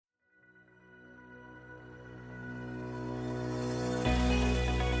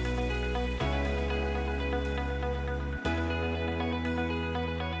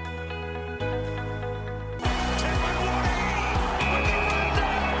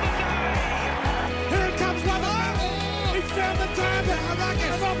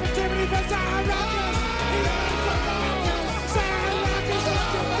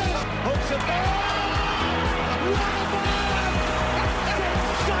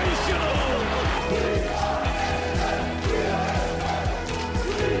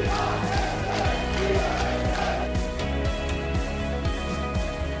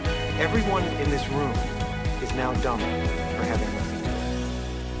Dom, for having me.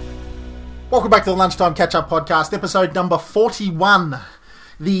 Welcome back to the Lunchtime Catch-Up Podcast, episode number 41.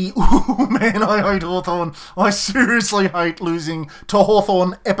 I hate Hawthorn. I seriously hate losing to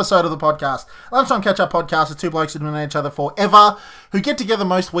Hawthorn episode of the podcast. Lunchtime Catch-Up Podcast is two blokes who've known each other forever, who get together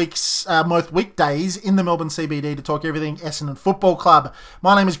most weekdays in the Melbourne CBD to talk everything Essendon Football Club.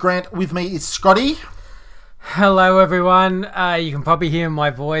 My name is Grant. With me is Scotty. Hello, everyone. You can probably hear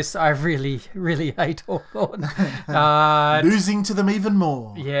my voice. I really hate Hawthorn. Losing to them even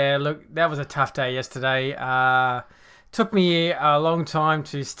more. Yeah, look, that was a tough day yesterday. Took me a long time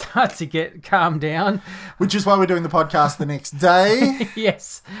to start to get calmed down. Which is why we're doing the podcast the next day.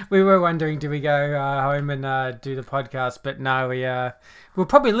 Yes, we were wondering, do we go home and do the podcast? But no, we're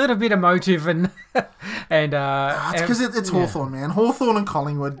probably a little bit emotive and it's because it's Hawthorn, man. Hawthorn and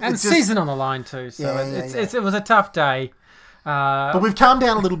Collingwood. And season on the line too. So it was a tough day. But we've calmed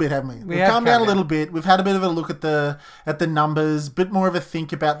down a little bit, haven't we? We've calmed down a little bit. We've had a bit of a look at the numbers, a bit more of a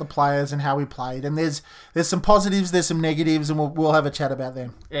think about the players and how we played. And there's some positives, there's some negatives, and we'll have a chat about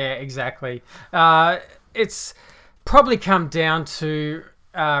them. Yeah, exactly. It's probably come down to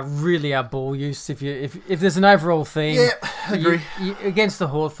really our ball use. If there's an overall theme, yeah, I agree. Against the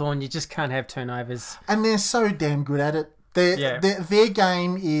Hawthorn, you just can't have turnovers. And they're so damn good at it. Their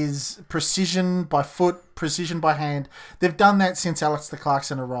game is precision by foot, precision by hand. They've done that since Alistair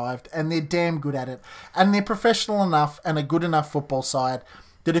Clarkson arrived, and they're damn good at it. And they're professional enough and a good enough football side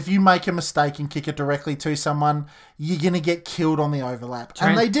that if you make a mistake and kick it directly to someone, you're going to get killed on the overlap.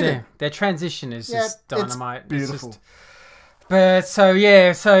 And they did it. Their transition is just dynamite. It's beautiful. Look,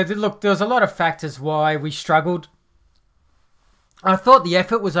 there was a lot of factors why we struggled. I thought the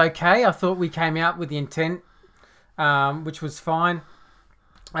effort was okay. I thought we came out with the intent, which was fine.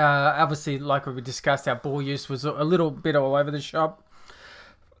 Obviously, like we discussed, our ball use was a little bit all over the shop.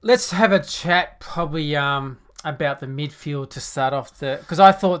 Let's have a chat probably about the midfield to start off, because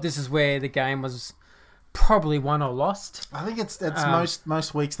I thought this is where the game was probably won or lost. I think it's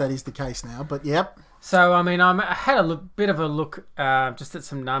most weeks that is the case now, but yep. So, I mean, I had a bit of a look just at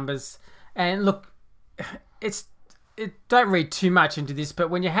some numbers. And look, don't read too much into this, but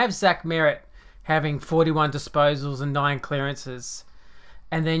when you have Zach Merrett having 41 disposals and 9 clearances,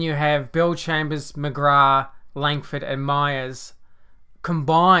 and then you have Bill Chambers, McGrath, Langford and Myers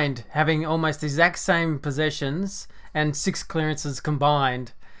combined having almost the exact same possessions and 6 clearances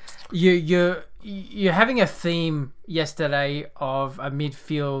combined, you're having a theme yesterday of a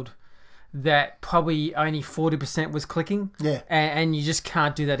midfield that probably only 40% was clicking. Yeah. And you just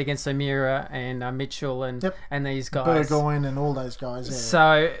can't do that against O'Meara and Mitchell and these guys. Burgoyne and all those guys. Yeah.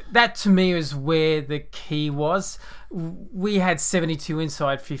 So that to me is where the key was. We had 72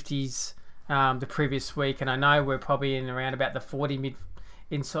 inside 50s the previous week, and I know we're probably in around about the 49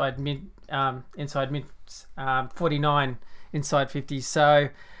 inside 50s. So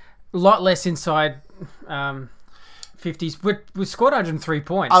a lot less inside 50s. We scored 103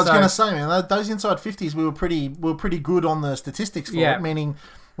 points. I was going to say, man, those inside 50s, we were pretty good on the statistics for it, meaning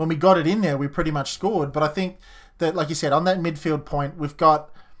when we got it in there, we pretty much scored. But I think that, like you said, on that midfield point, we've got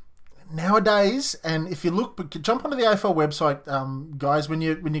nowadays, and if you look, jump onto the AFL website, guys, when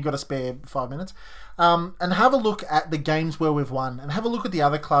you got a spare 5 minutes, and have a look at the games where we've won, and have a look at the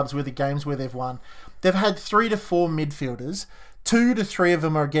other clubs with the games where they've won. They've had 3 to 4 midfielders. 2 to 3 of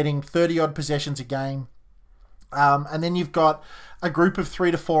them are getting 30-odd possessions a game. And then you've got a group of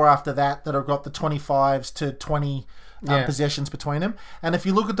 3 to 4 after that have got the 25s to 20 possessions between them. And if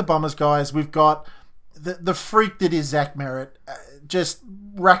you look at the Bombers, guys, we've got the freak that is Zach Merrett just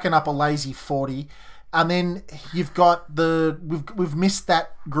racking up a lazy 40. And then you've got we've missed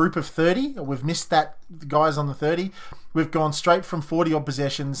that group of 30, or we've missed that guys on the 30. We've gone straight from 40-odd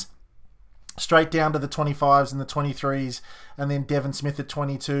possessions straight down to the 25s and the 23s, and then Devon Smith at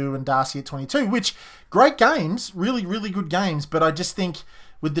 22 and Darcy at 22, which great games, really, really good games. But I just think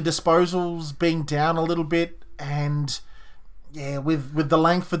with the disposals being down a little bit, and with the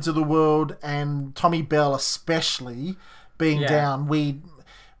Langfords of the world and Tommy Bell especially being down,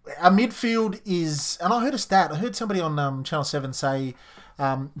 our midfield is, and I heard a stat, I heard somebody on Channel 7 say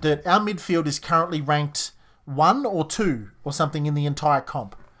that our midfield is currently ranked 1 or 2 or something in the entire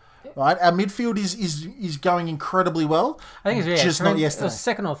comp. Right, our midfield is going incredibly well. I think it's just not yesterday. It was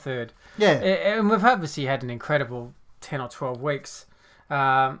second or third. Yeah, and we've obviously had an incredible 10 or 12 weeks.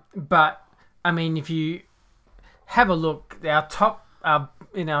 But I mean, if you have a look, our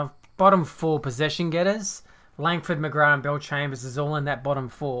bottom 4 possession getters, Langford, McGrath, and Bill Chambers is all in that bottom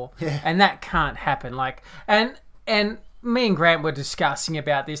 4, and that can't happen. And me and Grant were discussing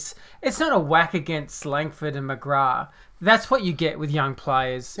about this. It's not a whack against Langford and McGrath. That's what you get with young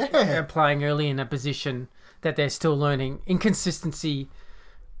players playing early in a position that they're still learning. Inconsistency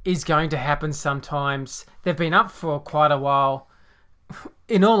is going to happen sometimes. They've been up for quite a while.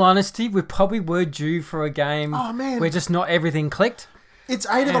 In all honesty, we probably were due for a game where just not everything clicked. It's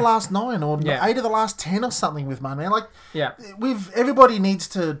 8 of the last 9 or 8 of the last 10 or something with my man. Yeah. Everybody needs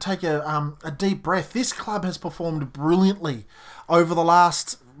to take a deep breath. This club has performed brilliantly over the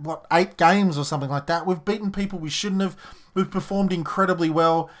last, 8 games or something like that. We've beaten people we shouldn't have. We've performed incredibly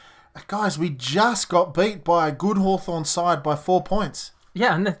well. Guys, we just got beat by a good Hawthorn side by 4 points.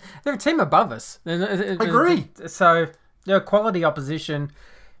 Yeah, and they're a team above us. I agree. So they're a quality opposition,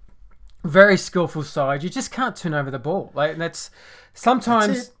 very skillful side. You just can't turn over the ball.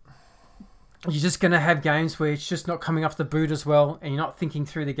 Sometimes you're just going to have games where it's just not coming off the boot as well, and you're not thinking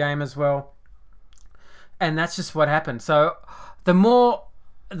through the game as well. And that's just what happened. So the more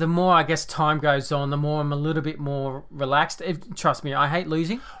I guess time goes on, the more I'm a little bit more relaxed. Trust me, I hate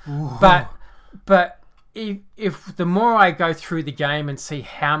losing, but if the more I go through the game and see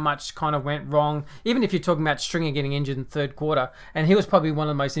how much kind of went wrong, even if you're talking about Stringer getting injured in the third quarter, and he was probably one of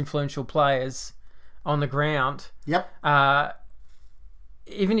the most influential players on the ground. Yep.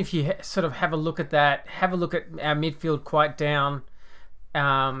 Even if you sort of have a look at that, have a look at our midfield quite down,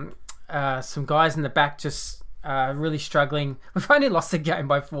 some guys in the back just really struggling. We've only lost the game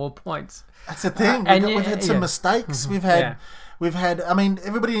by 4 points. That's the thing. We've had some mistakes. We've had. I mean,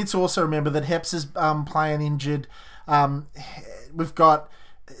 everybody needs to also remember that Heps is playing injured. We've got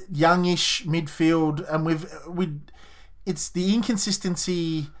youngish midfield, and it's the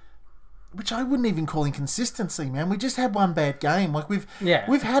inconsistency, which I wouldn't even call inconsistency, man. We just had one bad game.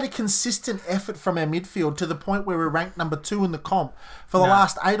 We've had a consistent effort from our midfield to the point where we're ranked number 2 in the comp for the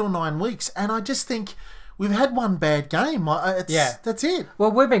last 8 or 9 weeks, and I just think we've had one bad game. That's it.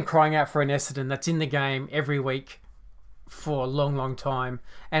 Well, we've been crying out for an Essendon that's in the game every week for a long, long time,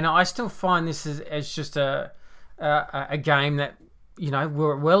 and I still find this as just a game that,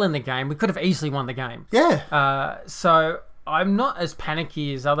 we're well in the game. We could have easily won the game. Yeah. So I'm not as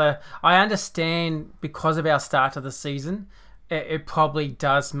panicky as other. I understand because of our start of the season, it probably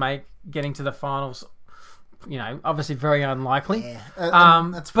does make getting to the finals, obviously very unlikely.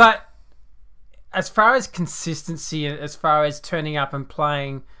 Yeah. But as far as consistency, as far as turning up and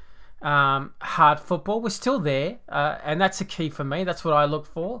playing hard football, we're still there, and that's a key for me. That's what I look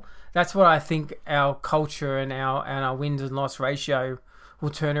for. That's what I think our culture and our wins and loss ratio will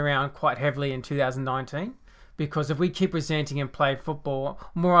turn around quite heavily in 2019. Because if we keep presenting and play football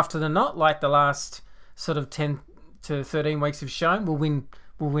more often than not, like the last sort of 10 to 13 weeks have shown, we'll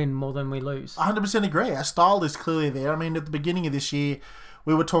win more than we lose. 100% agree. Our style is clearly there. I mean, at the beginning of this year,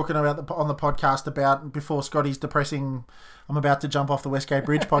 we were talking about on the podcast about, before Scotty's depressing, I'm about to jump off the Westgate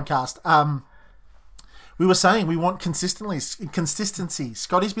Bridge podcast. We were saying we want consistency.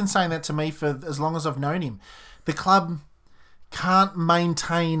 Scotty's been saying that to me for as long as I've known him. The club can't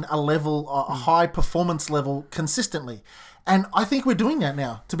maintain a high performance level consistently. And I think we're doing that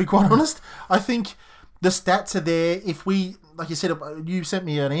now, to be quite honest. I think the stats are there. If we, like you said, you sent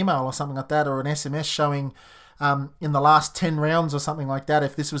me an email or something like that, or an SMS showing in the last 10 rounds or something like that,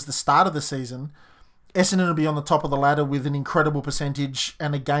 if this was the start of the season, Essendon would be on the top of the ladder with an incredible percentage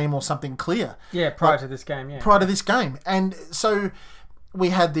and a game or something clear. Yeah, prior to this game, yeah. Prior to this game. And so we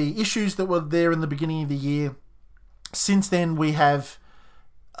had the issues that were there in the beginning of the year. Since then, we've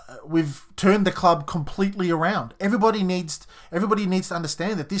turned the club completely around. Everybody needs to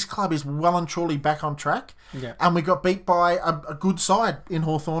understand that this club is well and truly back on track. Yeah. And we got beat by a good side in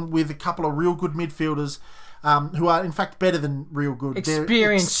Hawthorn with a couple of real good midfielders who are, in fact, better than real good.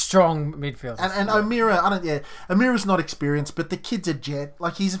 Experienced, strong midfielders. And O'Meara, O'Meara's not experienced, but the kid's a jet.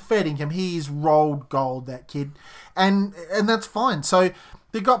 Like, he's fair dinkum. He's rolled gold, that kid. And that's fine. So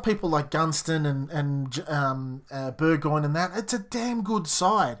they've got people like Gunston and Burgoyne and that. It's a damn good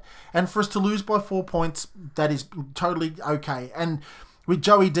side. And for us to lose by 4 points, that is totally okay. And with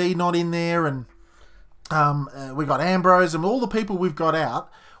Joey D not in there, and we got Ambrose and all the people we've got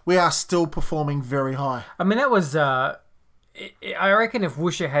out, we are still performing very high. I mean, that was... I reckon if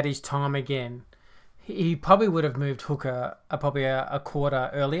Woosha had his time again, he probably would have moved Hooker probably a quarter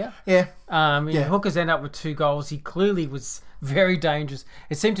earlier. Yeah. Hooker's ended up with 2 goals. He clearly was very dangerous.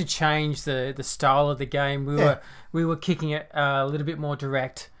 It seemed to change the style of the game. We were kicking it a little bit more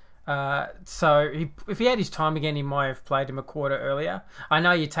direct. So if he had his time again, he might have played him a quarter earlier. I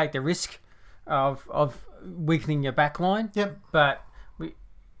know you take the risk of weakening your back line. Yep. But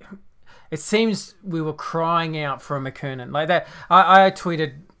it seems we were crying out for a McKernan. Like that, I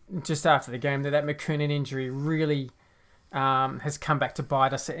tweeted just after the game that McKernan injury really has come back to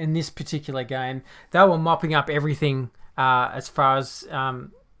bite us in this particular game. They were mopping up everything as far as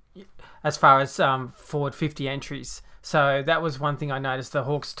as far as forward 50 entries. So that was one thing I noticed. The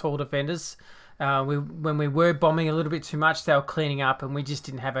Hawks' tall defenders, when we were bombing a little bit too much, they were cleaning up, and we just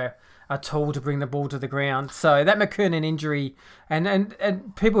didn't have a tool to bring the ball to the ground. So that McKernan injury, and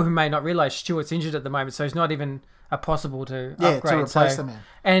people who may not realise Stewart's injured at the moment, so he's not even possible to upgrade. To replace the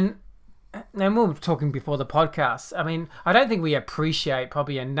man. And we were talking before the podcast. I mean, I don't think we appreciate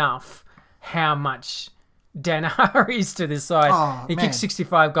probably enough how much Danaher is to this side. He kicked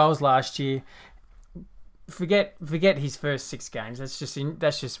 65 goals last year. Forget his first 6 games. That's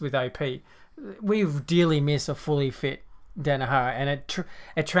just with OP. We dearly miss a fully fit Danaher, and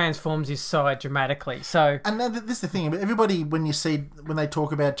it transforms his side dramatically. So, and this is the thing. Everybody, when they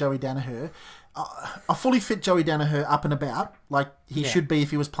talk about Joey Danaher, a fully fit Joey Danaher up and about, like he should be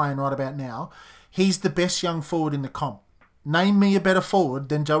if he was playing right about now, he's the best young forward in the comp. Name me a better forward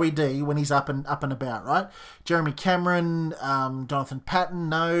than Joey D when he's up and about, right? Jeremy Cameron, Jonathan Patton,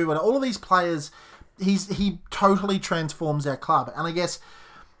 no, all of these players. He totally transforms our club. And I guess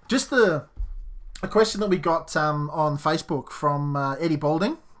just a question that we got on Facebook from Eddie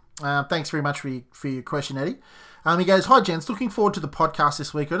Balding. Thanks very much for your question, Eddie. He goes, "Hi, gents. Looking forward to the podcast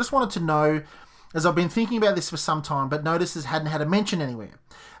this week. I just wanted to know, as I've been thinking about this for some time, but noticed it hadn't had a mention anywhere.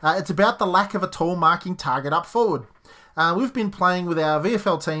 It's about the lack of a tall marking target up forward. We've been playing with our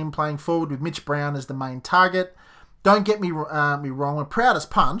VFL team, playing forward with Mitch Brown as the main target. Don't get me wrong, we're proud as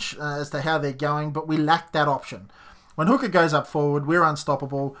punch as to how they're going, but we lack that option. When Hooker goes up forward, we're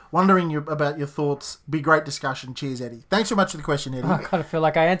unstoppable. Wondering about your thoughts. Be great discussion. Cheers, Eddie." Thanks so much for the question, Eddie. I kind of feel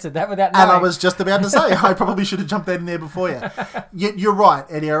like I answered that without knowing. And I was just about to say, I probably should have jumped in there before you. You're right,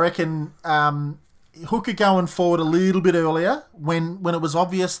 Eddie. I reckon Hooker going forward a little bit earlier when it was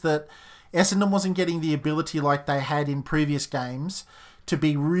obvious that Essendon wasn't getting the ability like they had in previous games to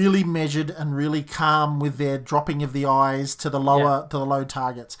be really measured and really calm with their dropping of the eyes to the low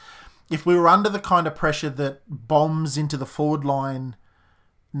targets. If we were under the kind of pressure that bombs into the forward line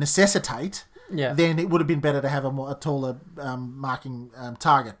necessitate, then it would have been better to have a taller marking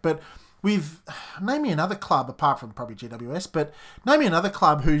target. But name me another club, apart from probably GWS, but name me another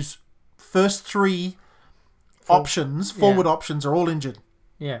club whose first 3 forward options are all injured.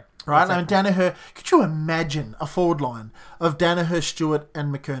 Yeah. Right? Exactly. I mean, Danaher, could you imagine a forward line of Danaher, Stewart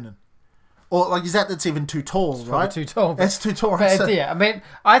and McKernan? Or, like, that's even too tall, right? Too tall. That's too tall. But, I mean,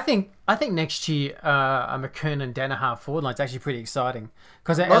 I think next year a McKernan Danaher forward line is actually pretty exciting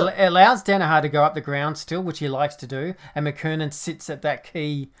because it allows Danaher to go up the ground still, which he likes to do, and McKernan sits at that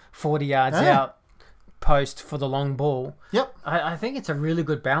key 40 yards out post for the long ball. Yep. I think it's a really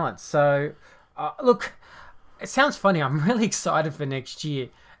good balance. So, look, it sounds funny. I'm really excited for next year.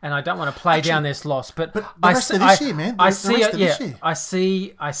 And I don't want to play down this loss, but the rest of this year, man. I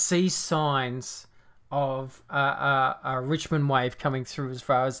see signs of a Richmond wave coming through as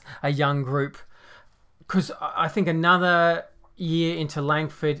far as a young group, because I think another year into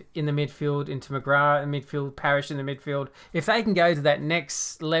Langford in the midfield, into McGrath in the midfield, Parrish in the midfield, if they can go to that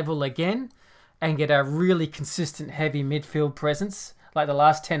next level again and get a really consistent heavy midfield presence like the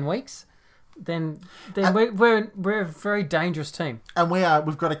last 10 weeks. Then we're a very dangerous team. And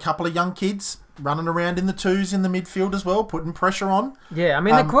we've got a couple of young kids running around in the twos in the midfield as well, putting pressure on. Yeah, I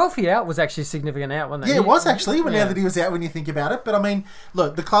mean, the Guelphy out was actually a significant out, wasn't it? Yeah, it was actually, now that he was out when you think about it. But I mean,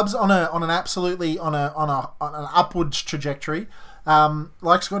 look, the club's on an absolutely on an upwards trajectory.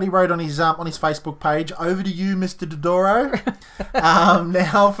 Like Scotty wrote on his Facebook page, over to you, Mr. Dodoro.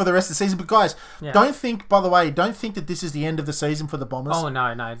 Now for the rest of the season. But guys, don't think that this is the end of the season for the Bombers. Oh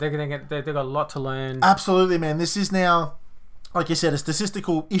no, they've got a lot to learn. Absolutely, man. This is now, like you said, a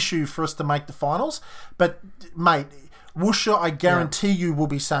statistical issue for us to make the finals. But mate, Woosha, I guarantee you will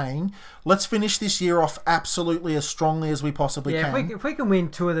be saying, let's finish this year off absolutely as strongly as we possibly can. If we can win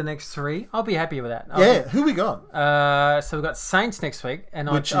 2 of the next 3, I'll be happy with that. Who we got? So we've got Saints next week, and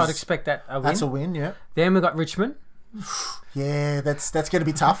I'd expect that a win. That's a win, yeah. Then we've got Richmond. Yeah, that's going to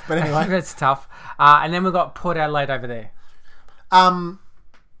be tough, but anyway. That's tough. And then we've got Port Adelaide over there.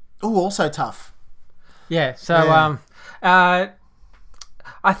 Also tough. Yeah, so I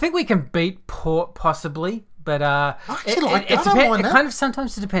think we can beat Port possibly. But it kind of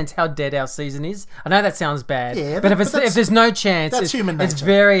sometimes it depends how dead our season is. I know that sounds bad, but if there's no chance, it's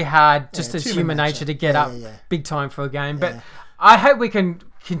very hard just as human nature to get up big time for a game. But I hope we can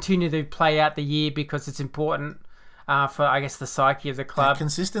continue to play out the year because it's important for, I guess, the psyche of the club. That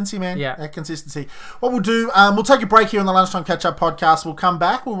consistency, man. Yeah. That consistency. What we'll do, we'll take a break here on the Lunchtime Catch-Up podcast. We'll come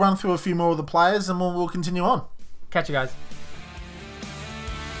back. We'll run through a few more of the players and we'll continue on. Catch you guys.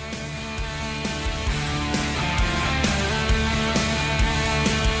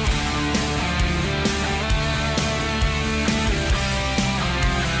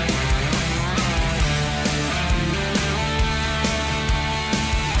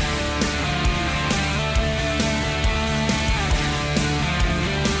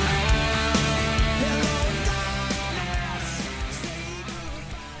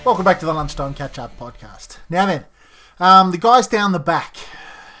 Welcome back to the Lunchtime Catch-Up podcast. Now then, the guys down the back,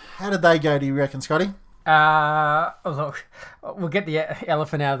 how did they go, do you reckon, Scotty? Look, we'll get the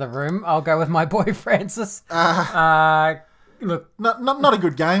elephant out of the room. I'll go with my boy Francis. Look, not a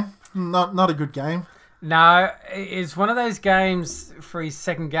good game. Not a good game. No, it's one of those games for his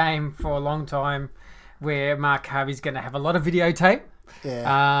second game for a long time where Mark Harvey's going to have a lot of videotape.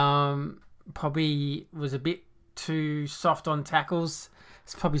 Yeah. Probably was a bit too soft on tackles.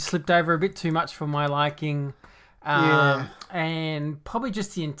 It's probably slipped over a bit too much for my liking. And probably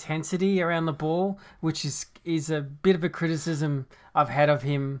just the intensity around the ball, which is a bit of a criticism I've had of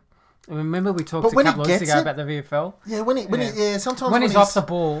him. Remember we talked a couple of weeks ago about the VFL. Yeah, sometimes when he's off the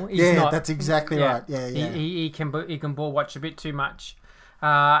ball, he's not. That's exactly right. Yeah. He can ball watch a bit too much,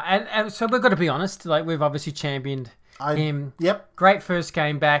 and so we've got to be honest. Like we've obviously championed him. Yep. Great first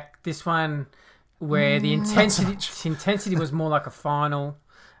game back. This one where the intensity was more like a final.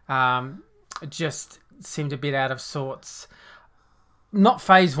 Just seemed a bit out of sorts. Not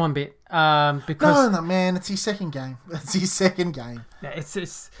phased one bit. Because no, man, it's his second game. Yeah,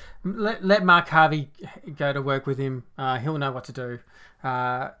 it's let Mark Harvey go to work with him. He'll know what to do.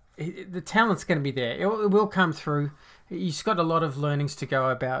 The talent's going to be there. It will come through. He's got a lot of learnings to go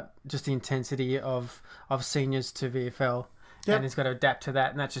about just the intensity of seniors to VFL, and he's got to adapt to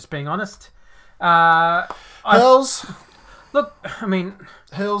that. And that's just being honest. Hurls. Look, I mean,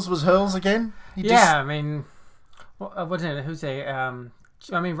 Hurls was Hurls again. I mean, what's it? Who's there? I mean,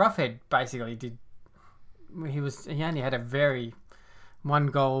 Roughhead basically did. He only had a very one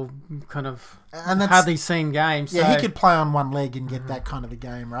goal kind of hardly seen game. So. Yeah, he could play on one leg and get that kind of a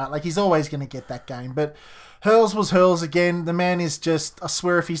game, right? Like he's always going to get that game. But Hurls was Hurls again. The man is just. I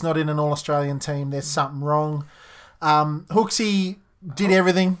swear, if he's not in an All-Australian team, there's something wrong. Hooksy did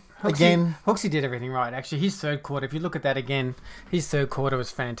everything. Hooksy did everything right, actually. His third quarter, if you look at that again, his third quarter was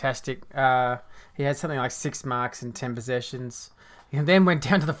fantastic. He had something like 6 marks in 10 possessions. And then went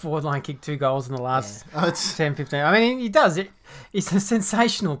down to the forward line, kicked 2 goals in the last 10, 15. I mean, he does it. He's a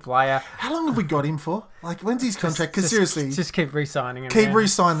sensational player. How long have we got him for? Like, when's his contract? Because seriously... Just keep re-signing him. Keep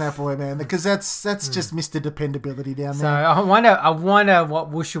re-signing that boy, man. Because that's just Mr. Dependability down there. So I wonder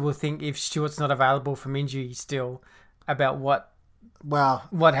what Woosha will think if Stewart's not available from injury still about what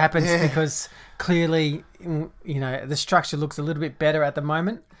happens, because clearly, the structure looks a little bit better at the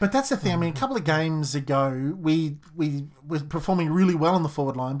moment. But that's the thing. I mean, a couple of games ago, we were performing really well on the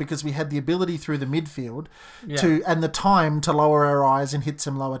forward line because we had the ability through the midfield and the time to lower our eyes and hit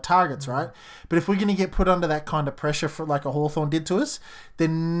some lower targets, right? But if we're going to get put under that kind of pressure for like a Hawthorn did to us,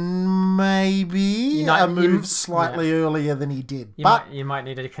 then maybe move slightly earlier than he did. You might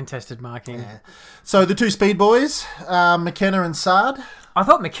need a contested marking. Yeah. So the two speed boys, McKenna and Sard. I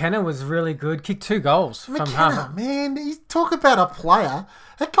thought McKenna was really good. Kicked 2 goals from Harvey. Man, you talk about a player.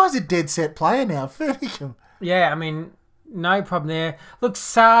 That guy's a dead set player now. Fernicum. Yeah, I mean, no problem there. Look,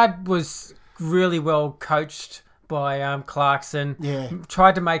 Sard was really well coached by Clarkson. Yeah.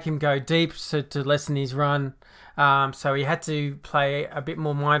 Tried to make him go deep to lessen his run. So he had to play a bit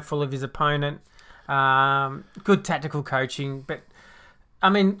more mindful of his opponent. Good tactical coaching, but I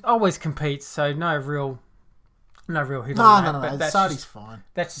mean, always competes, so no real hit on that. No. Sardi's fine.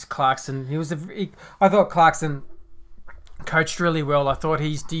 That's just Clarkson. I thought Clarkson coached really well. I thought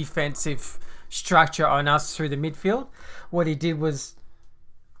his defensive structure on us through the midfield, what he did was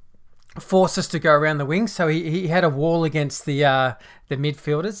force us to go around the wings. So he had a wall against the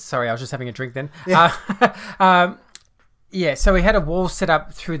midfielders. Sorry, I was just having a drink then. Yeah. So he had a wall set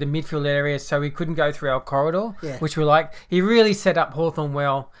up through the midfield area so he couldn't go through our corridor, which we like. He really set up Hawthorn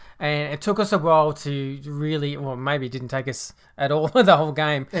well, and it took us a while to really, well, maybe it didn't take us at all the whole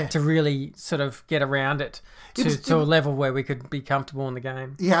game to really sort of get around it to a level where we could be comfortable in the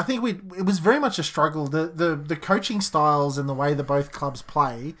game. Yeah, I think it was very much a struggle. The coaching styles and the way that both clubs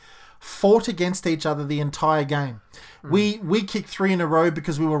play fought against each other the entire game. We kicked 3 in a row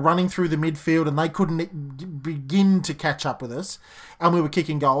because we were running through the midfield and they couldn't begin to catch up with us, and we were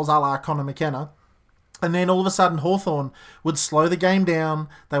kicking goals a la Connor McKenna. And then all of a sudden Hawthorn would slow the game down.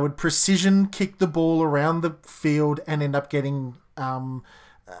 They would precision kick the ball around the field and end up getting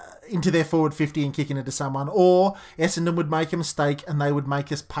into their forward 50 and kicking it to someone. Or Essendon would make a mistake and they would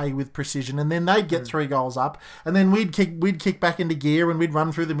make us pay with precision. And then they'd get 3 goals up. And then we'd kick back into gear and we'd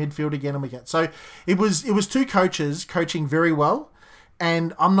run through the midfield again and we get. So it was 2 coaches coaching very well.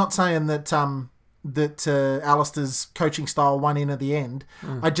 And I'm not saying that Alistair's coaching style won in at the end.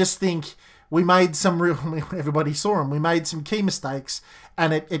 I just think we made some real... Everybody saw them. We made some key mistakes,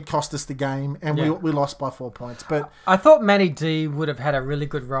 and it cost us the game, and we lost by 4 points. But I thought Matty D would have had a really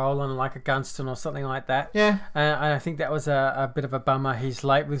good role on like a Gunston or something like that. Yeah. And I think that was a bit of a bummer, his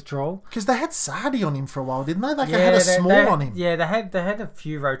late withdrawal. Because they had Sardi on him for a while, didn't they? They had a Small on him. Yeah, they had a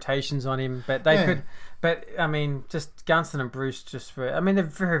few rotations on him, but they could... But, I mean, just Gunston and Bruce just were... I mean, they're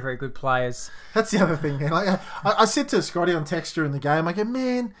very, very good players. That's the other thing, man. Like, I said to Scotty on text during the game, I go,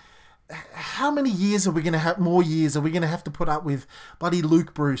 man, how many years are we going to have... More years are we going to have to put up with bloody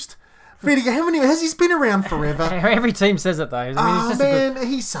Luke Bruce? Really, how many... Has he been around forever? Every team says it, though. I mean,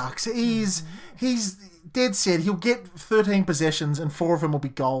 he sucks. He's dead set. He'll get 13 possessions and 4 of them will be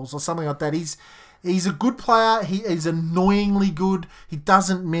goals or something like that. He's a good player. He's annoyingly good. He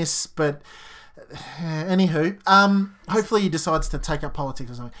doesn't miss, but... Anywho, hopefully he decides to take up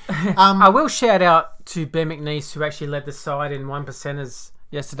politics or something. I will shout out to Ben McNeese, who actually led the side in 1%ers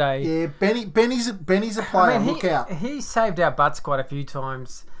yesterday. Yeah, Benny's a player. Look out. He saved our butts quite a few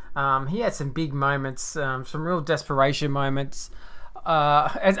times. He had some big moments, some real desperation moments.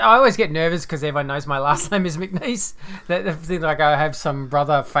 I always get nervous because everyone knows my last name is McNeese. That thing, like I have some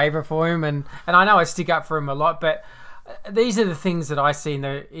brother favour for him, and I know I stick up for him a lot, but. These are the things that I see in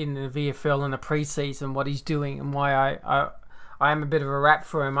the VFL in the preseason, what he's doing, and why I am a bit of a rap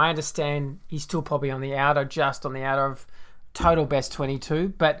for him. I understand he's still probably on the outer of total best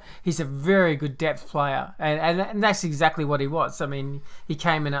 22, but he's a very good depth player, and that's exactly what he was. I mean, he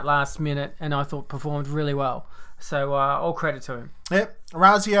came in at last minute, and I thought performed really well. So all credit to him. Yep,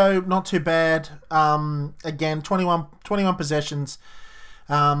 Razio, not too bad. Again, 21 possessions.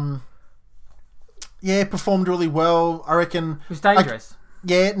 Yeah, performed really well. I reckon it was dangerous.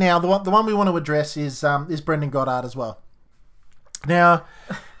 Now the one we want to address is Brendan Goddard as well. Now,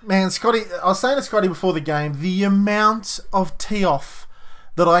 man, Scotty, I was saying to Scotty before the game, the amount of tee-off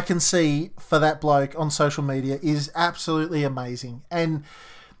that I can see for that bloke on social media is absolutely amazing. And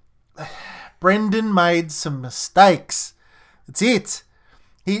Brendan made some mistakes. That's it.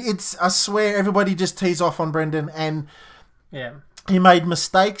 I swear, everybody just tees off on Brendan, and yeah. He made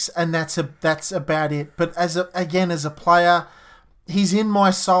mistakes, and that's about it. But as a player, he's in my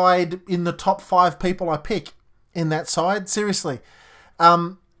side in the top 5 people I pick in that side. Seriously,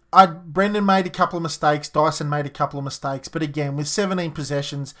 Brendan made a couple of mistakes. Dyson made a couple of mistakes, but again, with 17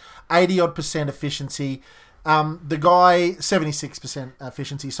 possessions, 80% efficiency, the guy 76%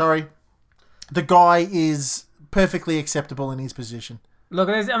 efficiency. Sorry, the guy is perfectly acceptable in his position. Look,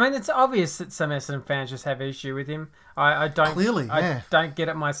 it's obvious that some Essendon fans just have issue with him. I don't clearly. I don't get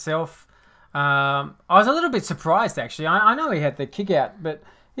it myself. I was a little bit surprised actually. I know he had the kick out, but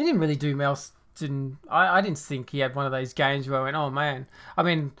he didn't really do else. I didn't think he had one of those games where I went, oh man. I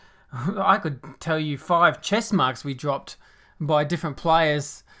mean, I could tell you 5 chest marks we dropped by different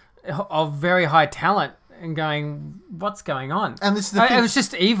players of very high talent. And going, what's going on? And this is the thing. It was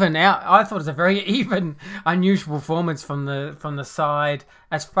just even out. I thought it was a very even, unusual performance from the side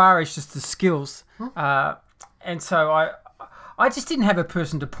as far as just the skills. And so I just didn't have a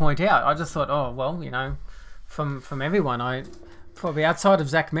person to point out. I just thought, oh well, from everyone, probably outside of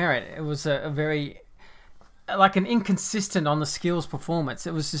Zach Merritt, it was a very like an inconsistent on the skills performance.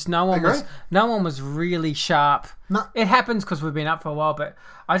 It was just no one was really sharp. No. It happens because we've been up for a while, but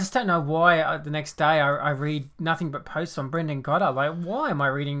I just don't know why the next day I read nothing but posts on Brendan Goddard. Like, why am I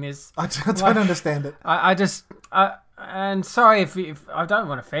reading this? I don't understand it. And sorry if I don't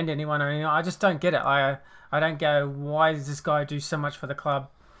want to offend anyone or anything. I just don't get it. I don't go, why does this guy do so much for the club,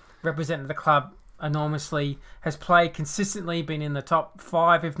 representing the club enormously, has played consistently, been in the top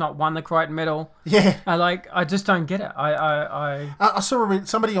 5, if not won the Crichton Medal. Yeah. I just don't get it. I saw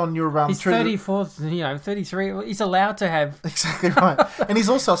somebody on your... he's 34, 33. He's allowed to have... Exactly right. And he's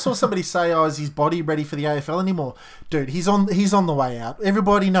also... I saw somebody say, is his body ready for the AFL anymore? Dude, he's on the way out.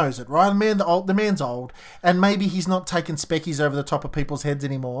 Everybody knows it, right? The man's old, and maybe he's not taking speckies over the top of people's heads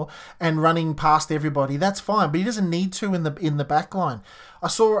anymore and running past everybody. That's fine, but he doesn't need to in the back line. I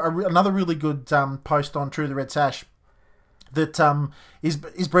saw another really good post on True the Red Sash that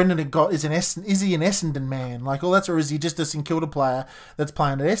is Brendan is he an Essendon man? Like, that's, or is he just a St Kilda player that's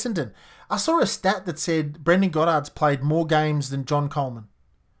playing at Essendon? I saw a stat that said Brendan Goddard's played more games than John Coleman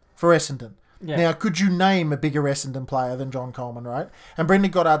for Essendon. Yeah. Now, could you name a bigger Essendon player than John Coleman, right? And Brendan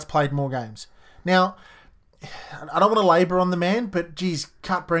Goddard's played more games. Now, I don't want to labour on the man, but geez,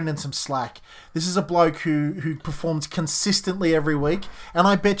 cut Brendan some slack. This is a bloke who performs consistently every week, and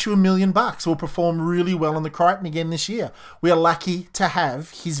I bet you $1 million will perform really well in the Crichton again this year. We are lucky to have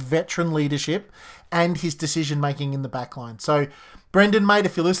his veteran leadership and his decision making in the back line. So, Brendan, mate,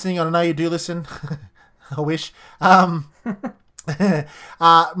 if you're listening, I know you do listen. I wish. Mate,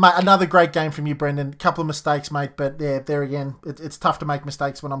 another great game from you, Brendan. Couple of mistakes, mate, but yeah, there again, it's tough to make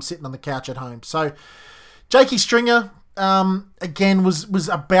mistakes when I'm sitting on the couch at home. So, Jakey Stringer, again, was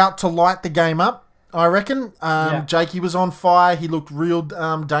about to light the game up, I reckon. Jakey was on fire. He looked real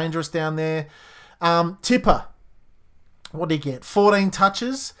dangerous down there. Tipper, what did he get? 14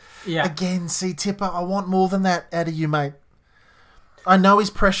 touches? Yeah. Again, see, Tipper, I want more than that out of you, mate. I know his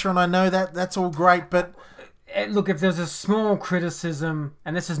pressure, and I know that's all great, but... Look, if there's a small criticism,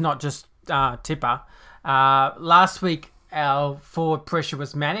 and this is not just Tipper, last week our forward pressure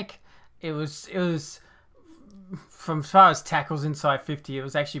was manic. It was from as far as tackles inside 50, it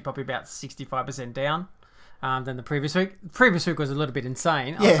was actually probably about 65% down than the previous week. The previous week was a little bit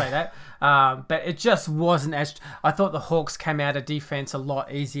insane, I'll say that. But it just wasn't as... I thought the Hawks came out of defense a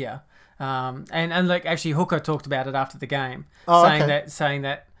lot easier. And like actually Hooker talked about it after the game, saying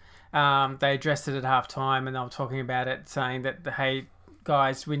that they addressed it at half time, and they were talking about it, saying that, hey,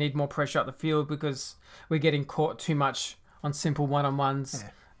 guys, we need more pressure up the field because we're getting caught too much on simple one-on-ones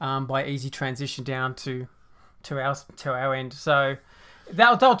by easy transition down to our end. So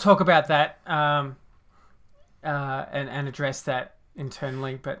they'll talk about that and address that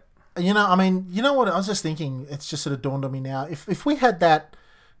internally. But you know what? I was just thinking. It's just sort of dawned on me now. If we had that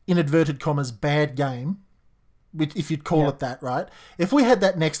in inverted commas bad game, if you'd call it that, right? If we had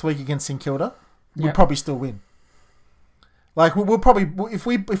that next week against St Kilda, we'd probably still win. Like we'll probably, if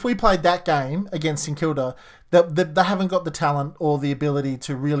we played that game against St Kilda, they haven't got the talent or the ability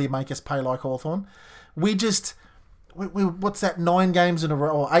to really make us pay like Hawthorn. We what's that? 9 games in a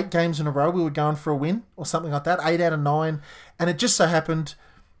row or 8 games in a row? We were going for a win or something like that. 8 out of 9, and it just so happened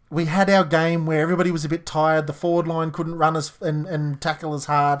we had our game where everybody was a bit tired. The forward line couldn't run as and tackle as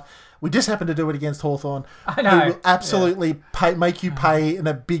hard. We just happened to do it against Hawthorn. I know. Who will absolutely make you pay in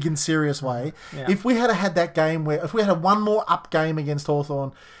a big and serious way. Yeah. If we had that game if we had one more up game against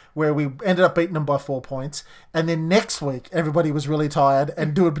Hawthorn where we ended up beating them by 4 points, and then next week everybody was really tired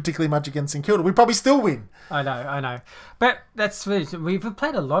and doing particularly much against St Kilda, we'd probably still win. I know. But we've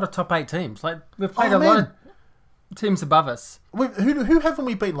played a lot of top 8 teams. Like we've played lot of teams above us. Who haven't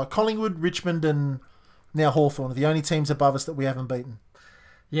we beaten? Like Collingwood, Richmond, and now Hawthorn are the only teams above us that we haven't beaten.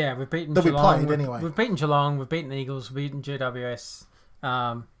 Yeah, we've beaten that Geelong. We played anyway. We've beaten Geelong. We've beaten Eagles. We've beaten GWS.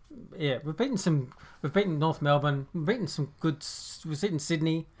 We've beaten North Melbourne. We've beaten some good. We've beaten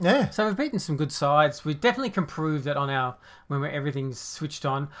Sydney. Yeah. So we've beaten some good sides. We definitely can prove that when everything's switched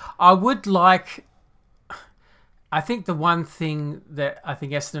on. I think the one thing that I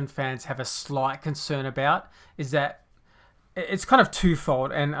think Essendon fans have a slight concern about is that it's kind of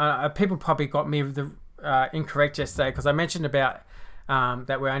twofold, and people probably got me incorrect yesterday because I mentioned about.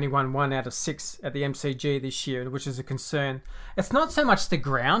 That we only won 1 out of 6 at the MCG this year, which is a concern. It's not so much the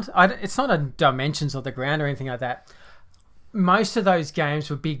ground. It's not a dimensions of the ground or anything like that. Most of those games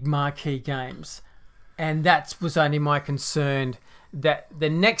were big marquee games. And that was only my concern, that the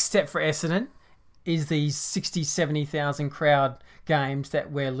next step for Essendon is these 60, 70,000 crowd games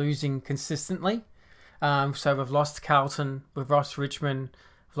that we're losing consistently. So we've lost Carlton, we've lost Richmond,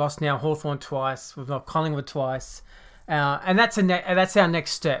 we've lost now Hawthorn twice, we've lost Collingwood twice. And that's our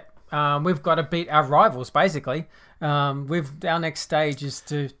next step. We've got to beat our rivals, basically. Our next stage is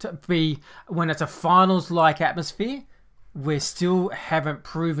to be, when it's a finals-like atmosphere, we still haven't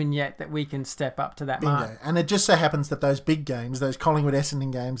proven yet that we can step up to that mark. And it just so happens that those big games, those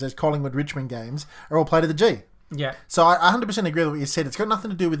Collingwood-Essendon games, those Collingwood-Richmond games, are all played at the G. Yeah. So I 100% agree with what you said. It's got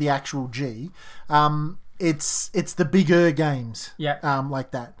nothing to do with the actual G. It's the bigger games. Yeah.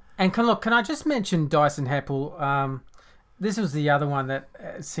 Like that. And can I just mention Dyson Heppell? This was the other one that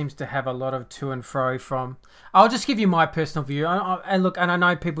seems to have a lot of to and fro from. I'll just give you my personal view. And look, and I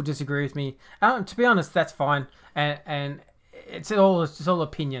know people disagree with me. To be honest, that's fine. And it's all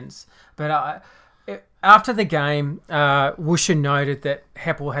opinions. But after the game, Woosha noted that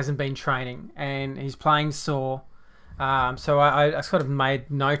Heppell hasn't been training and he's playing sore. So I sort of made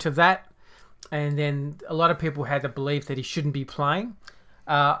note of that. And then a lot of people had the belief that he shouldn't be playing.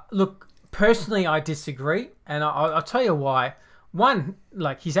 Look, personally, I disagree, and I'll tell you why. One,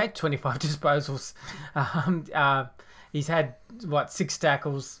 like, he's had 25 disposals. He's had 6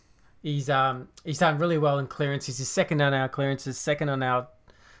 tackles. He's done really well in clearances. He's second on our clearances, second on our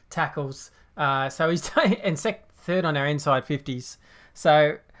tackles. So he's third on our inside 50s.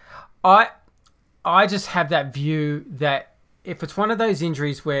 So I just have that view that if it's one of those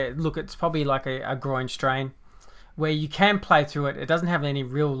injuries where, look, it's probably like a groin strain, where you can play through it. It doesn't have any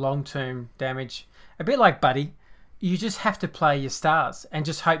real long-term damage. A bit like Buddy, you just have to play your stars and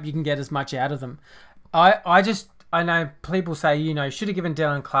just hope you can get as much out of them. I know people say, should have given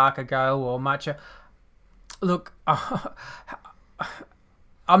Dylan Clark a go or much. Look,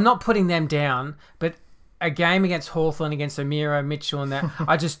 I'm not putting them down, but a game against Hawthorn, against O'Meara, Mitchell, and that,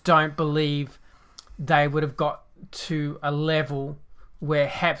 I just don't believe they would have got to a level where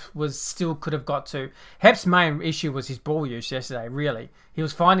Hep could have got to. Hep's main issue was his ball use yesterday, really. He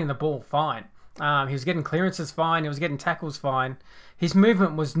was finding the ball fine. He was getting clearances fine. He was getting tackles fine. His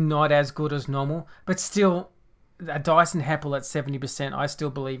movement was not as good as normal, but still, a Dyson Heppell at 70%, I still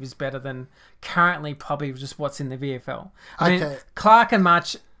believe is better than currently probably just what's in the VFL. I mean, Clark and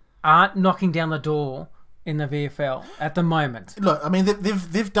March aren't knocking down the door in the VFL at the moment. Look, I mean,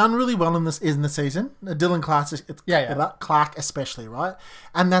 they've done really well in the season. Dylan Clark especially, right?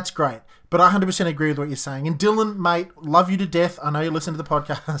 And that's great. But I 100% agree with what you're saying. And Dylan, mate, love you to death. I know you listen to the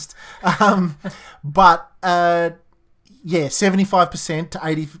podcast. But 75% to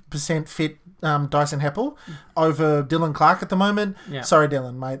 80% fit Dyson Heppell over Dylan Clark at the moment. Yeah. Sorry,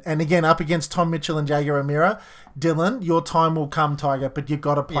 Dylan, mate. And again, up against Tom Mitchell and Jaeger O'Meara. Dylan, your time will come, Tiger, but you've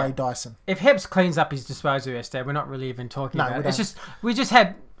got to play Dyson. If Heps cleans up his disposal yesterday, we're not really even talking about it. It's just, we just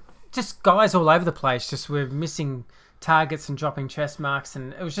had guys all over the place. Just we're missing targets and dropping chest marks,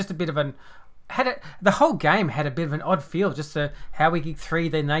 and it was just a bit of the whole game had a bit of an odd feel. Just how we kick 3,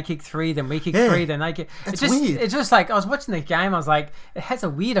 then they kick 3, then we kick 3, then they kick. It's weird. It's just like I was watching the game. I was like, it has a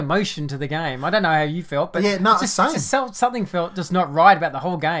weird emotion to the game. I don't know how you felt, but something felt just not right about the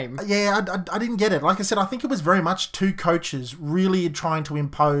whole game. Yeah, I didn't get it. Like I said, I think it was very much two coaches really trying to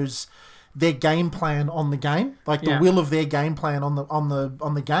impose their game plan on the game, like the will of their game plan on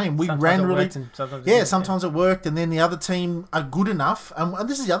the game. We sometimes ran really, sometimes it worked, and then the other team are good enough. And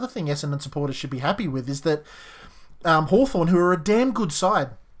this is the other thing Essendon supporters should be happy with is that Hawthorn, who are a damn good side,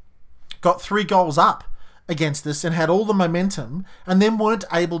 got 3 goals up against us and had all the momentum, and then weren't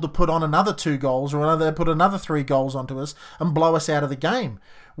able to put on another 2 goals or put another 3 goals onto us and blow us out of the game.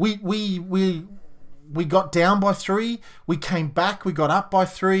 We got down by 3. We came back. We got up by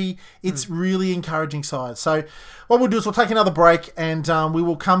 3. It's really encouraging side. So what we'll do is we'll take another break, and we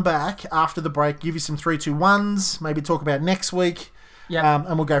will come back after the break, give you some 3-2-1s, maybe talk about next week,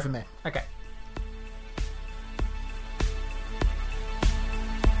 and we'll go from there. Okay.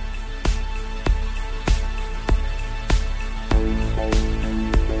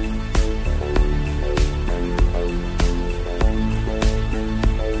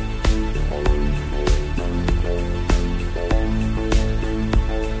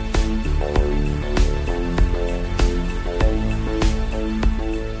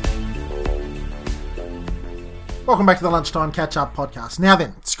 Welcome back to the Lunchtime Catch-Up Podcast. Now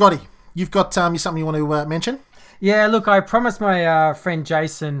then, Scotty, you've got something you want to mention? Yeah, look, I promised my friend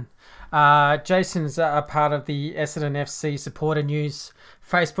Jason. Jason's a part of the Essendon FC Supporter News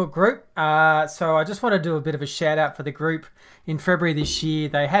Facebook group. So I just want to do a bit of a shout-out for the group. In February this year,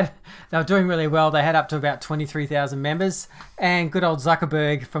 they were doing really well. They had up to about 23,000 members. And good old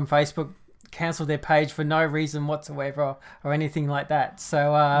Zuckerberg from Facebook cancelled their page for no reason whatsoever or anything like that.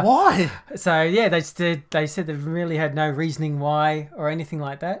 So why? So yeah, they said they really had no reasoning why or anything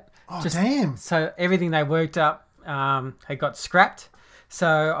like that. Oh, damn! So everything they worked up had got scrapped.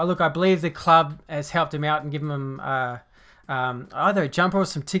 So I believe the club has helped him out and given them either a jumper or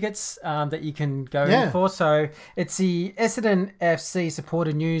some tickets that you can go in for. So it's the Essendon FC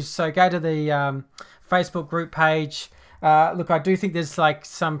Supporter News. So go to the Facebook group page. I do think there's like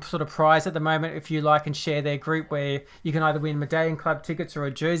some sort of prize at the moment if you like and share their group where you can either win Medallion Club tickets or a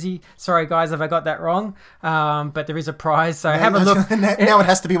jersey. Sorry guys if I got that wrong, but there is a prize, so have a look. Now it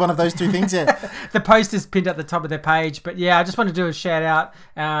has to be one of those two things, yeah. The post is pinned at the top of their page, but yeah, I just want to do a shout out.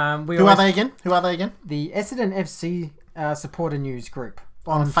 Who are they again? The Essendon FC Supporter News group.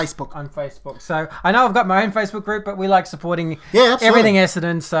 On Facebook. On Facebook. So I know I've got my own Facebook group, but we like supporting everything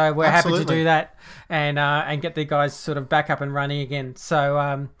Essendon, so we're happy to do that and get the guys sort of back up and running again.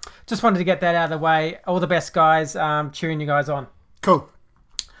 So just wanted to get that out of the way. All the best, guys. Cheering you guys on. Cool.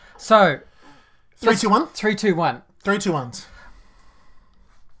 So 3-2-1? 3-2-1. 3-2-1s.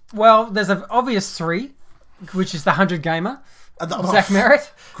 Well, there's an obvious 3, which is the 100 gamer. Zach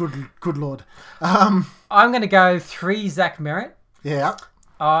Merritt. Good Lord. I'm going to go 3 Zach Merritt. Yeah.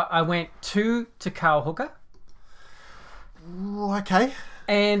 I went 2 to Carl Hooker. Okay.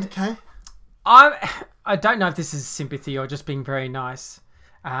 And I don't know if this is sympathy or just being very nice.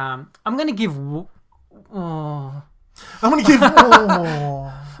 I'm going to give...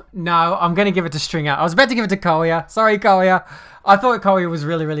 No, I'm going to give it to Stringer. I was about to give it to Collier. Sorry, Collier. I thought Collier was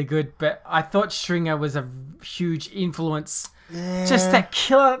really, really good, but I thought Stringer was a huge influence. Yeah. Just that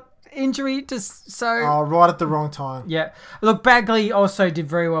killer injury, right at the wrong time. Yeah. Look, Bagley also did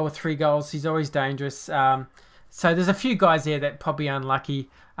very well with 3 goals. He's always dangerous. So there's a few guys there that probably unlucky.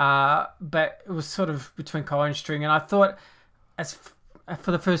 But it was sort of between Collier and Stringer. And I thought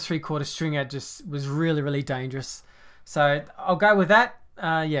for the first 3/4, Stringer just was really, really dangerous. So I'll go with that.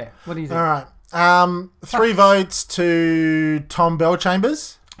 Yeah. What do you think? All right. 3 votes to Tom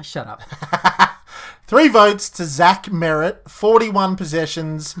Bellchambers. Shut up. 3 votes to Zach Merritt. 41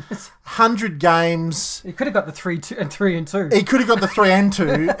 possessions, 100 games. He could have got the 3 and 2. He could have got the 3 and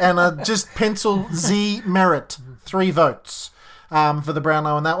 2, and just pencil Z Merritt. 3 votes for the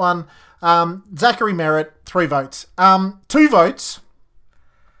Brownlow on that one. Zachary Merritt, 3 votes. 2 votes.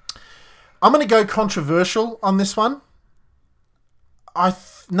 I'm going to go controversial on this one.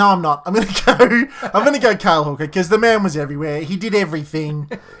 No, I'm not. I'm going to go Cale Hooker because the man was everywhere. He did everything.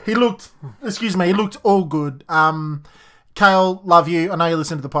 He looked all good. Cale, love you. I know you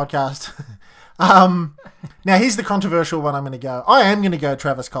listen to the podcast. Now here's the controversial one I'm going to go. I am going to go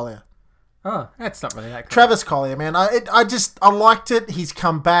Travis Collier. Oh, that's not really that cool. Travis Collier, man. I liked it. He's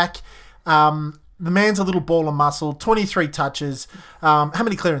come back. The man's a little ball of muscle. 23 touches. How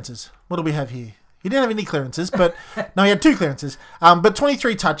many clearances? What do we have here? He didn't have any clearances, but no, he had 2 clearances. But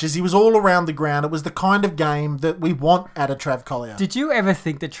 23 touches. He was all around the ground. It was the kind of game that we want out of Trav Collier. Did you ever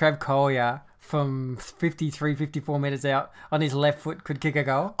think that Trav Collier from 53, 54 metres out on his left foot could kick a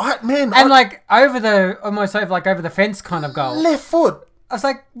goal? Over the fence kind of goal. Left foot. I was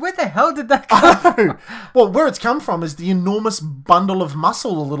like, where the hell did that come from? Well, where it's come from is the enormous bundle of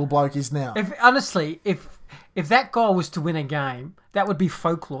muscle the little bloke is now. If that goal was to win a game, that would be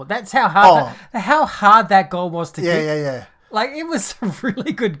folklore. That's how hard that goal was to kick. Yeah. Like, it was a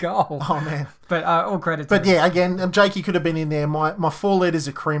really good goal. Oh, man. But all credit to him. But yeah, again, Jakey could have been in there. My 4 litres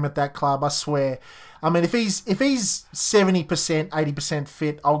of cream at that club, I swear. I mean, if he's 70%, 80%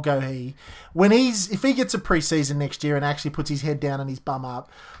 fit, I'll go he. If he gets a preseason next year and actually puts his head down and his bum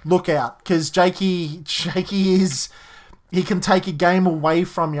up, look out. Because Jakey he can take a game away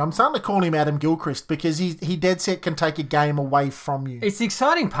from you. I'm starting to call him Adam Gilchrist because he dead set can take a game away from you. It's the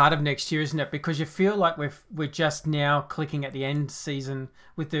exciting part of next year, isn't it? Because you feel like we're just now clicking at the end season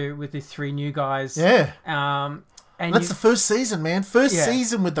with the 3 new guys. Yeah. And that's the first season, man. First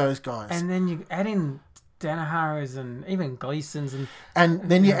season with those guys. And then you add in Danaharas and even Gleasons. And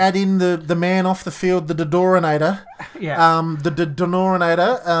then you add in the man off the field, the Dodorinator. Yeah. The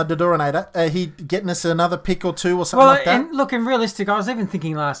Dodorinator. He getting us another pick or 2 or something like that. And look, in realistic, I was even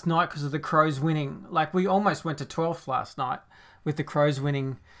thinking last night because of the Crows winning. Like, we almost went to 12th last night with the Crows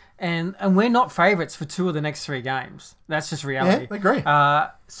winning. And we're not favourites for 2 of the next 3 games. That's just reality. Yeah, I agree.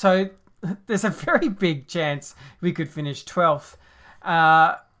 So there's a very big chance we could finish 12th.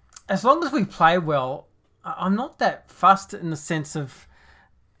 As long as we play well, I'm not that fussed in the sense of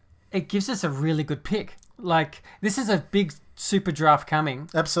it gives us a really good pick. Like, this is a big super draft coming.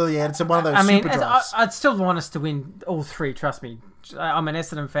 Absolutely, yeah. It's one of those super drafts. I'd still want us to win all 3, trust me. I'm an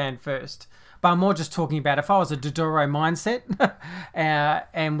Essendon fan first. But I'm more just talking about if I was a Dodoro mindset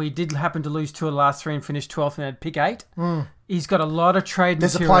and we did happen to lose 2 of the last 3 and finish 12th and had pick 8, he's got a lot of trade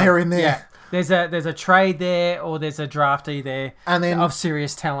There's material. a player in there. Yeah. There's a trade there or there's a draftee there and then of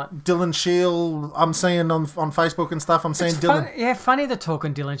serious talent. Dylan Shield, I'm seeing on Facebook and stuff, Dylan. Funny they're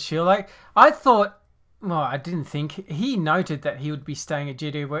talking Dylan Shield. Like, I thought, I didn't think. He noted that he would be staying at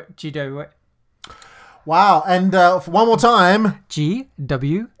GW. Wow, and one more time.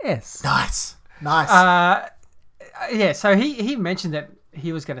 GWS. Nice. Yeah, so he mentioned that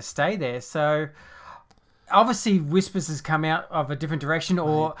he was going to stay there. So obviously whispers has come out of a different direction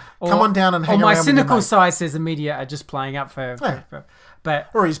or come on down and hang around. Or my cynical side says the media are just playing up for but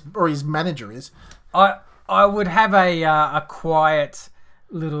or his manager is. I would have a quiet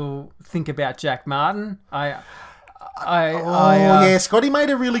little think about Jack Martin. Yeah, Scotty made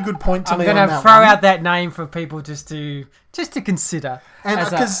a really good point to me. I'm going to throw out that name for people just to consider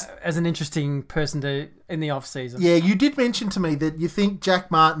as an interesting person in the off season. Yeah, you did mention to me that you think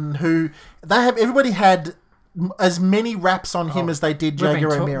Jack Martin, who everybody had as many raps on him as they did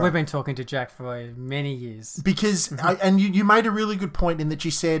Jaeger O'Meara. We've been talking to Jack for many years because and you made a really good point in that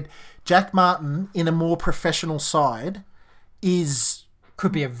you said Jack Martin in a more professional side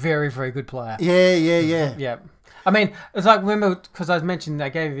could be a very, very good player. Yeah. I mean, it's like, remember, because I mentioned,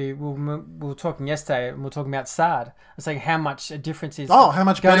 we were talking yesterday, and we were talking about Sard. I was saying how much a difference is. Oh, how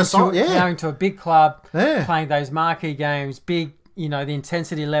much better Sard, going to a big club, playing those marquee games, big, the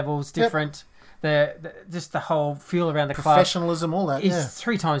intensity levels different, just the whole feel around the club. Professionalism, all that, He's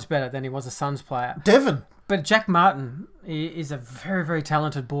 3 times better than he was a Suns player. Devon. But Jack Martin is a very, very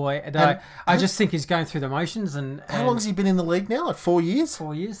talented boy. And I just think he's going through the motions. And how long has he been in the league now? Like 4 years?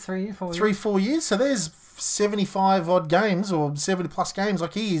 4 years, 3 years, 4 years. 3-4 years. So there's 75 odd games or 70 plus games.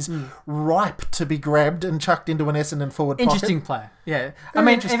 Like, he is ripe to be grabbed and chucked into an Essendon forward pocket. Interesting player. Yeah. I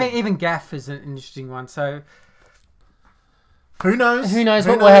mean, even Gaff is an interesting one. So Who knows? Who knows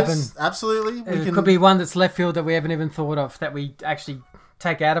what will happen? Absolutely. It could be one that's left field that we haven't even thought of that we actually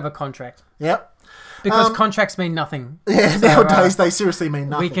take out of a contract. Yep. Because contracts mean nothing. Yeah, so, nowadays they seriously mean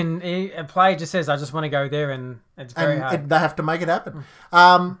nothing. A player just says, I just want to go there, and it's very hard. They have to make it happen.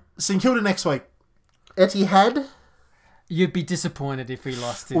 St Kilda next week. Etihad. You'd be disappointed if we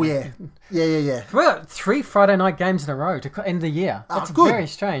lost it. Oh, yeah. Yeah. We got 3 Friday night games in a row to end the year. That's good. Very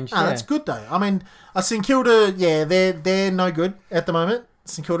strange. Yeah. That's good, though. I mean, St Kilda, they're no good at the moment.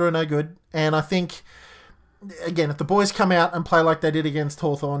 St Kilda are no good. And I think, again, if the boys come out and play like they did against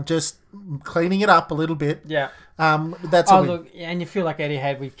Hawthorn, just cleaning it up a little bit. Yeah. That's look, and you feel like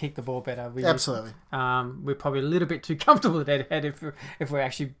Etihad, we've kicked the ball better. Absolutely. We're probably a little bit too comfortable at Etihad if we're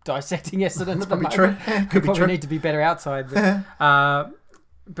actually dissecting Essendon at the moment. True. We probably need to be better outside.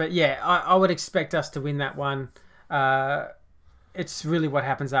 But yeah, I would expect us to win that one. It's really what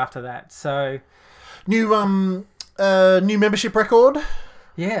happens after that. So new membership record.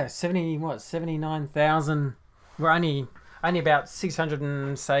 Yeah, 79,000. We're only about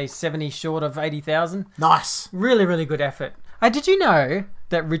 670 short of 80,000. Nice. Really, really good effort. Did you know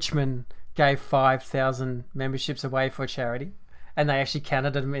that Richmond gave 5,000 memberships away for charity? And they actually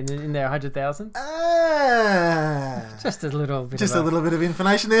counted them in their 100,000? Just a little bit of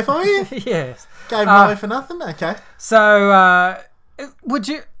information there for you? Yes. Gave them away for nothing? Okay. So, I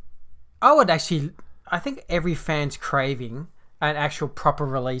think every fan's craving an actual proper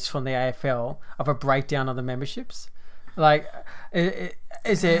release from the AFL of a breakdown of the memberships. Like,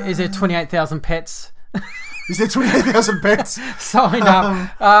 is there 28,000 pets? Is there 28,000 pets? Signed up.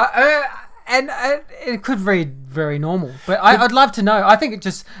 And it could read very normal, but I'd love to know. I think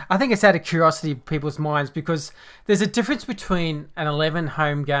it's out of curiosity in people's minds, because there's a difference between an 11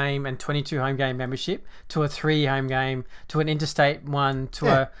 home game and 22 home game membership to a 3 home game to an interstate one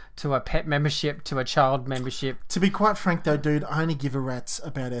to a pet membership to a child membership. To be quite frank, though, dude, I only give a rat's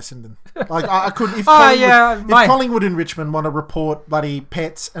about Essendon. Like I couldn't. If Collingwood and Richmond want to report bloody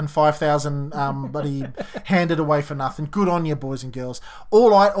pets and 5,000 bloody handed away for nothing, good on you, boys and girls.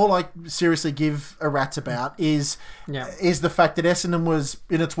 All I seriously give a rat's about is the fact that Essendon was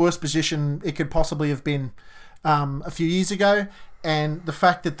in its worst position it could possibly have been a few years ago, and the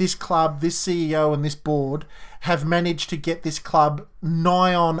fact that this club, this CEO and this board have managed to get this club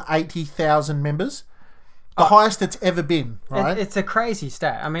nigh on 80,000 members. The highest it's ever been, right? It's a crazy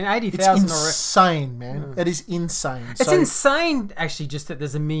stat. I mean, 80,000... It's insane, man. It is insane. It's insane, actually, just that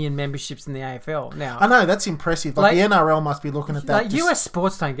there's 1 million memberships in the AFL now. I know, that's impressive. Like the NRL must be looking at that. Like, US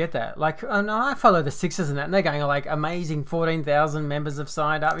sports don't get that. Like, I follow the Sixers and that, and they're going like amazing 14,000 members have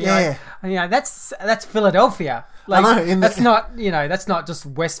signed up. That's Philadelphia. Like, I know, that's not just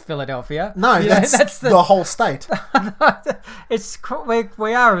West Philadelphia. No, that's the whole state.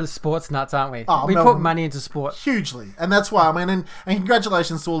 We are sports nuts, aren't we? We put money into sport hugely, and that's why. I mean, and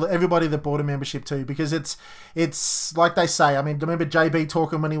congratulations to everybody that bought a membership too, because it's like they say. I mean, remember JB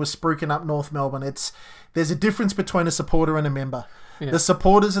talking when he was spruiking up North Melbourne? There's a difference between a supporter and a member. Yeah. The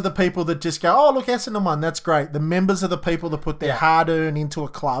supporters are the people that just go, "Oh, look, Essendon won. That's great." The members are the people that put their hard-earned into a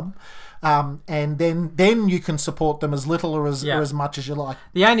club. And then you can support them as little or as much as you like.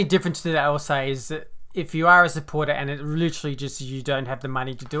 The only difference to that, I will say, is that if you are a supporter and it literally just you don't have the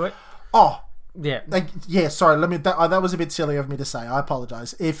money to do it. Oh, yeah. Sorry. That was a bit silly of me to say. I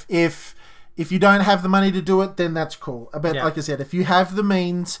apologize. If you don't have the money to do it, then that's cool. But like I said, if you have the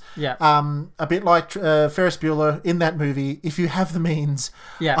means, a bit like Ferris Bueller in that movie, if you have the means,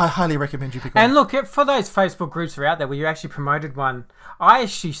 I highly recommend you pick one. And look, for those Facebook groups that are out there where you actually promoted one, I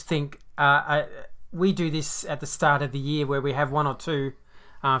actually think we do this at the start of the year where we have 1 or 2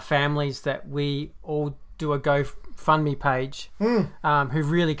 families that we all do a GoFundMe page who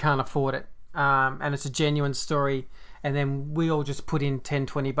really can't afford it. And it's a genuine story. And then we all just put in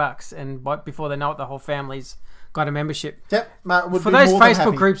 $10-20, and before they know it, the whole family's got a membership. Yep, for those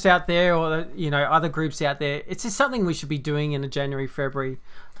Facebook groups out there, or other groups out there, it's just something we should be doing in January, February.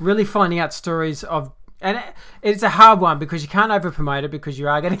 Really finding out stories of, and it's a hard one because you can't over promote it because you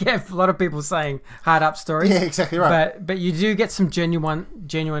are going to get a lot of people saying hard up stories. Yeah, exactly right. But you do get some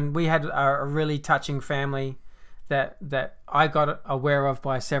genuine. We had a really touching family that I got aware of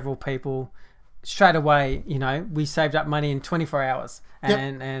by several people. Straight away, we saved up money in 24 hours,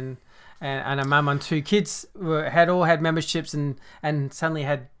 and a mum and 2 kids had memberships, and suddenly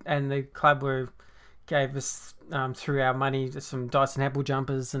and the club gave us through our money some Dyson Apple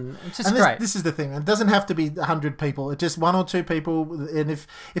jumpers, and it's just great. This is the thing. It doesn't have to be 100 people. It's just 1 or 2 people. And if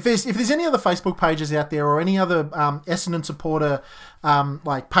there's any other Facebook pages out there or any other Essendon supporter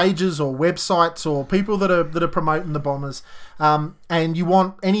like pages or websites or people that are promoting the Bombers, and you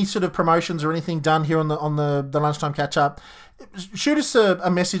want any sort of promotions or anything done here on the lunchtime catch up, shoot us a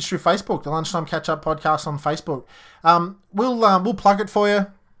message through Facebook, the Lunchtime Catch Up Podcast on Facebook. We'll plug it for you.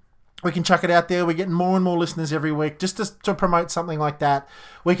 We can chuck it out there. We're getting more and more listeners every week. Just to promote something like that,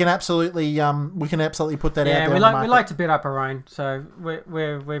 we can absolutely put that out there. Yeah, we like to build up our own. So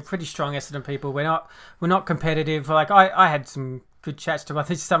we're pretty strong Essendon people. We're not competitive. Like I had some good chats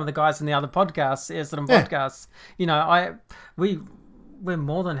to some of the guys in the other podcasts, Essendon podcasts. You know, we're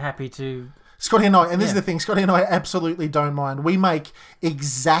more than happy to. Scotty and I, and this is the thing, Scotty and I absolutely don't mind. We make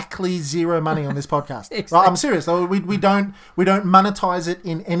exactly zero money on this podcast. Exactly. Right, I'm serious. We don't monetize it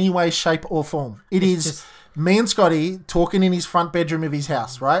in any way, shape, or form. It's just me and Scotty talking in his front bedroom of his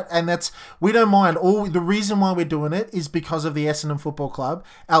house, right? And we don't mind. The reason why we're doing it is because of the Essendon Football Club,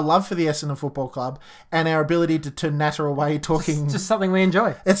 our love for the Essendon Football Club, and our ability to natter away talking. It's just something we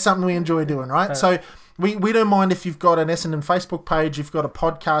enjoy. It's something we enjoy doing, right? So we don't mind if you've got an Essendon Facebook page, you've got a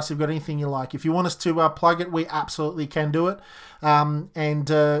podcast, you've got anything you like. If you want us to plug it, we absolutely can do it.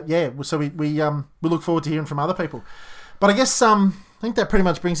 So we look forward to hearing from other people. But I guess I think that pretty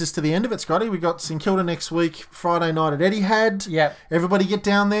much brings us to the end of it, Scotty. We've got St Kilda next week, Friday night at Etihad. Yeah. Everybody get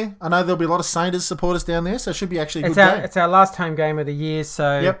down there. I know there'll be a lot of Saints supporters down there, so it should be actually a good game. It's our last home game of the year,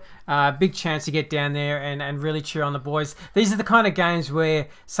 so big chance to get down there and really cheer on the boys. These are the kind of games where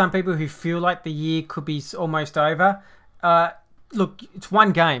some people who feel like the year could be almost over, look, it's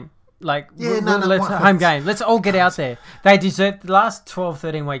one game. Home game. Let's all get out there. They deserve, the last 12,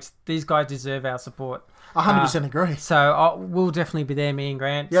 13 weeks, these guys deserve our support. 100% agree. So we'll definitely be there, me and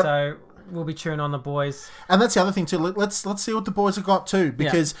Grant. Yep. So we'll be cheering on the boys. And that's the other thing too. Let's see what the boys have got too,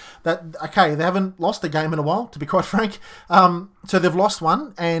 because they haven't lost a game in a while, to be quite frank. So they've lost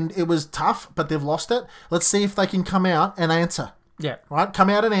one, and it was tough, but they've lost it. Let's see if they can come out and answer. Yeah. Right. Come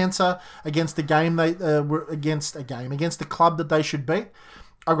out and answer against the game against the club that they should beat.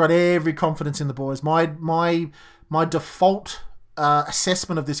 I've got every confidence in the boys. My default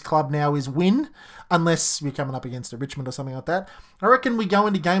assessment of this club now is win, unless we're coming up against a Richmond or something like that. I reckon we go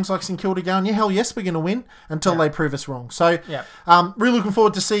into games like St Kilda going, hell yes, we're going to win, until they prove us wrong. So, really looking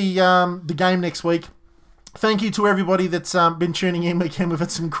forward to see the game next week. Thank you to everybody that's been tuning in weekend. We've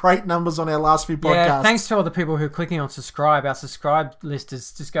had some great numbers on our last few podcasts. Yeah, thanks to all the people who are clicking on subscribe. Our subscribe list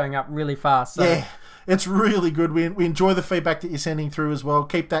is just going up really fast. So. Yeah, it's really good. We enjoy the feedback that you're sending through as well.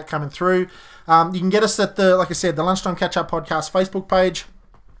 Keep that coming through. You can get us at the Lunchtime Catch Up Podcast Facebook page.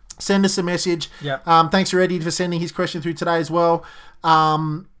 Send us a message. Yep. Thanks to Eddie for sending his question through today as well.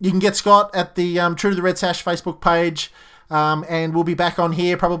 You can get Scott at the True to the Red Sash Facebook page. And we'll be back on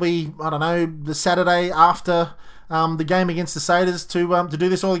here probably, the Saturday after the game against the Satyrs to do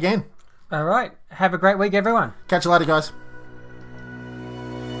this all again. All right. Have a great week, everyone. Catch you later, guys.